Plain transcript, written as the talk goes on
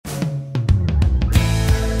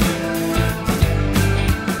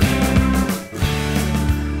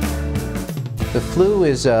The flu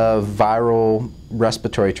is a viral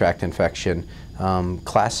respiratory tract infection.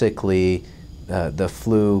 Classically, the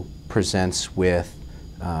flu presents with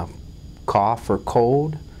cough or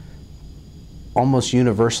cold, almost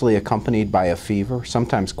universally accompanied by a fever,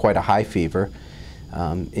 sometimes quite a high fever.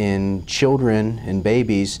 In children and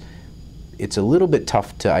babies, it's a little bit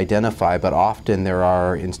tough to identify, but often there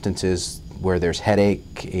are instances where there's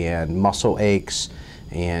headache and muscle aches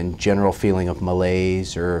and general feeling of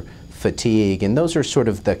malaise or fatigue, and those are sort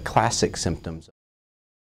of the classic symptoms.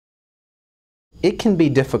 It can be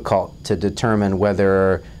difficult to determine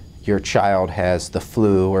whether your child has the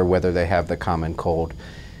flu or whether they have the common cold.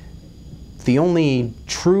 The only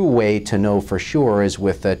true way to know for sure is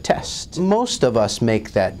with a test. Most of us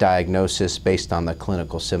make that diagnosis based on the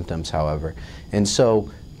clinical symptoms, however. And so,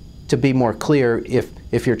 to be more clear,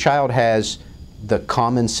 if your child has the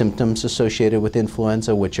common symptoms associated with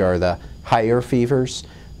influenza, which are the higher fevers,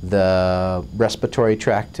 the respiratory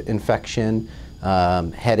tract infection,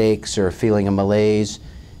 headaches or feeling of malaise,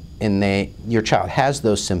 and your child has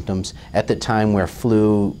those symptoms at the time where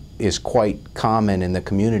flu is quite common in the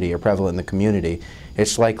community or prevalent in the community,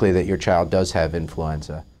 it's likely that your child does have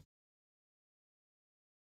influenza.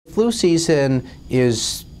 Flu season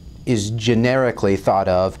is generically thought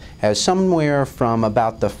of as somewhere from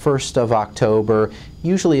about the 1st of October,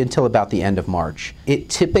 usually until about the end of March. It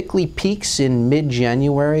typically peaks in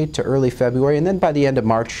mid-January to early February, and then by the end of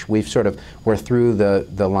March we're through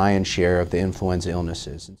the lion's share of the influenza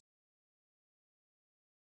illnesses.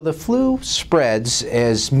 The flu spreads,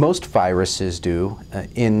 as most viruses do,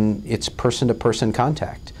 in its person-to-person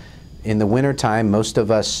contact. In the wintertime, most of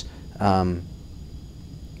us are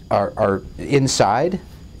inside,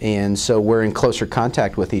 and so we're in closer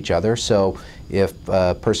contact with each other. So if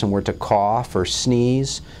a person were to cough or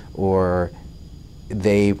sneeze, or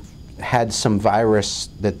they had some virus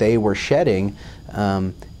that they were shedding,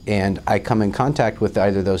 and I come in contact with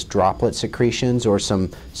either those droplet secretions or some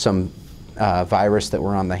virus that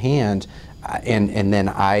were on the hand, and then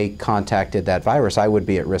I contacted that virus, I would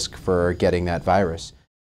be at risk for getting that virus.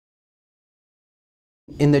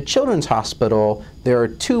 In the children's hospital, there are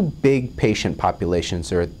two big patient populations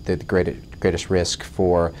that are at the greatest risk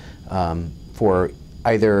for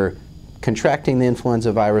either contracting the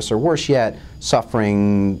influenza virus or, worse yet,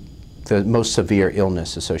 suffering the most severe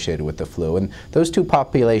illness associated with the flu. And those two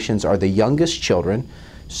populations are the youngest children.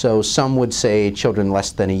 So some would say children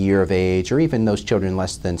less than a year of age, or even those children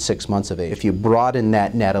less than 6 months of age. If you broaden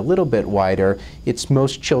that net a little bit wider, it's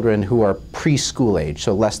most children who are preschool age,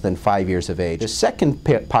 so less than 5 years of age. The second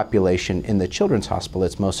population in the children's hospital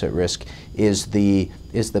that's most at risk is the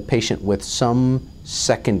patient with some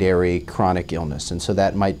secondary chronic illness. And so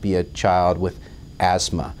that might be a child with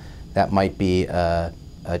asthma. That might be a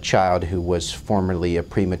child who was formerly a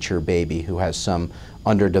premature baby who has some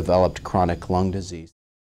underdeveloped chronic lung disease.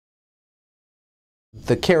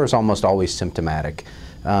 The care is almost always symptomatic.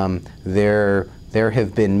 There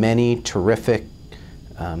have been many terrific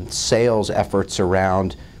sales efforts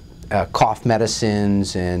around cough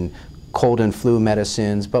medicines and cold and flu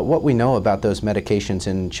medicines, but what we know about those medications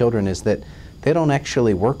in children is that they don't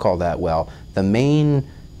actually work all that well. The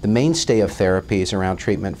mainstay of therapies around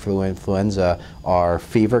treatment for influenza are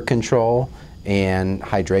fever control and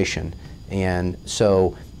hydration. And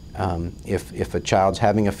so if a child's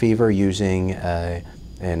having a fever, using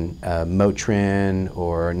Motrin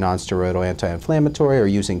or nonsteroidal anti-inflammatory, or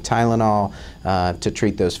using Tylenol to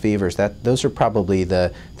treat those fevers, those are probably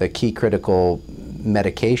the key critical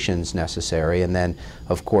medications necessary. And then,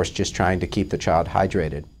 of course, just trying to keep the child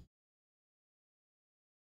hydrated.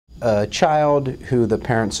 A child who the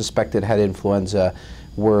parents suspected had influenza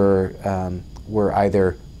were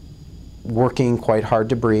either working quite hard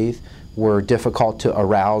to breathe, were difficult to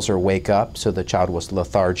arouse or wake up, so the child was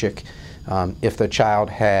lethargic. If the child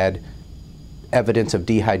had evidence of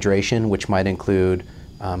dehydration, which might include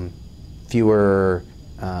fewer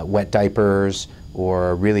wet diapers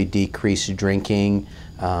or really decreased drinking,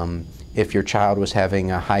 if your child was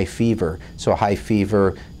having a high fever, so a high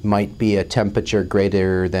fever might be a temperature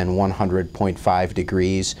greater than 100.5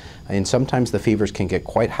 degrees, and sometimes the fevers can get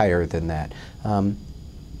quite higher than that.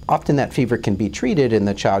 Often that fever can be treated and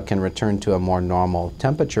the child can return to a more normal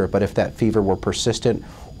temperature, but if that fever were persistent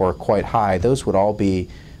or quite high, those would all be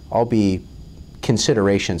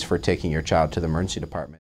considerations for taking your child to the emergency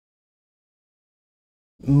department.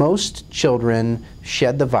 Most children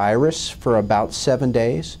shed the virus for about 7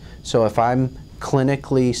 days, so if I'm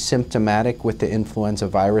clinically symptomatic with the influenza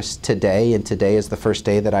virus today, and today is the first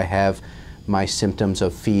day that I have my symptoms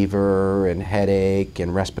of fever and headache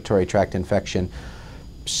and respiratory tract infection,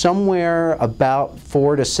 somewhere about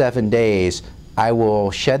 4 to 7 days, I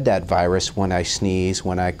will shed that virus when I sneeze,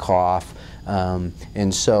 when I cough,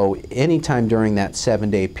 and so anytime during that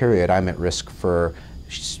 7-day period, I'm at risk for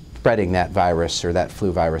spreading that virus or that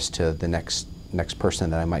flu virus to the next person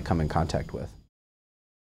that I might come in contact with.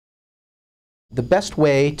 The best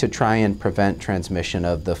way to try and prevent transmission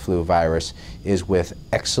of the flu virus is with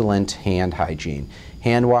excellent hand hygiene.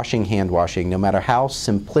 Hand washing, no matter how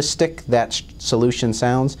simplistic that solution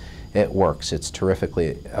sounds, it works. It's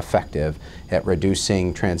terrifically effective at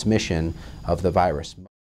reducing transmission of the virus.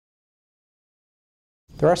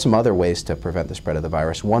 There are some other ways to prevent the spread of the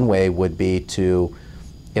virus. One way would be to,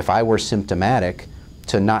 if I were symptomatic,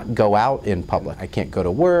 to not go out in public. I can't go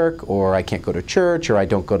to work, or I can't go to church, or I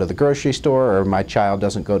don't go to the grocery store, or my child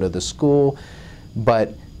doesn't go to the school.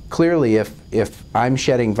 But clearly, if I'm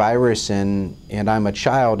shedding virus and I'm a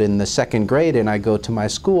child in the 2nd grade and I go to my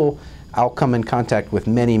school, I'll come in contact with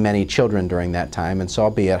many, many children during that time, and so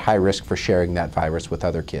I'll be at high risk for sharing that virus with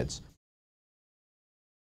other kids.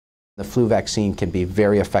 The flu vaccine can be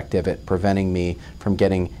very effective at preventing me from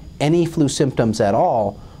getting any flu symptoms at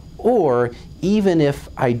all, or even if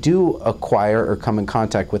I do acquire or come in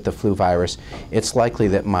contact with the flu virus, it's likely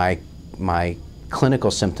that my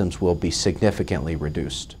clinical symptoms will be significantly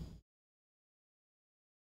reduced.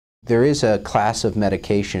 There is a class of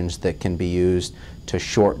medications that can be used to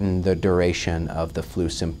shorten the duration of the flu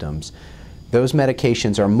symptoms. Those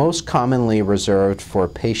medications are most commonly reserved for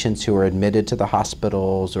patients who are admitted to the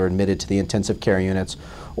hospitals or admitted to the intensive care units,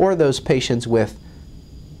 or those patients with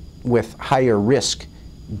higher risk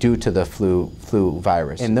due to the flu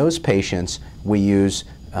virus. In those patients, we use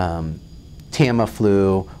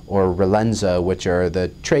Tamiflu or Relenza, which are the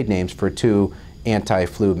trade names for 2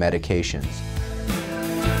 anti-flu medications.